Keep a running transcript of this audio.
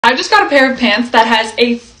I just got a pair of pants that has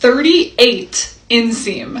a 38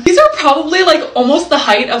 inseam. These are probably like almost the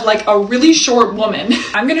height of like a really short woman.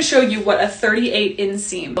 I'm gonna show you what a 38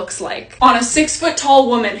 inseam looks like on a 6 foot tall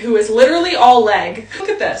woman who is literally all leg. Look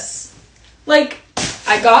at this. Like,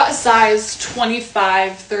 I got a size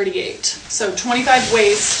 25, 38. So 25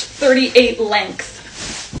 waist, 38 length.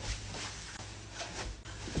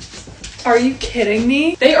 Are you kidding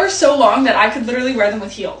me? They are so long that I could literally wear them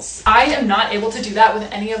with heels. I am not able to do that with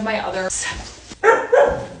any of my other.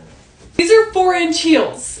 These are 4-inch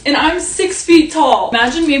heels and I'm 6 feet tall.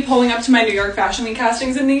 Imagine me pulling up to my New York Fashion Week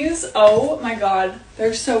castings in these. Oh my God,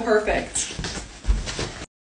 they're so perfect.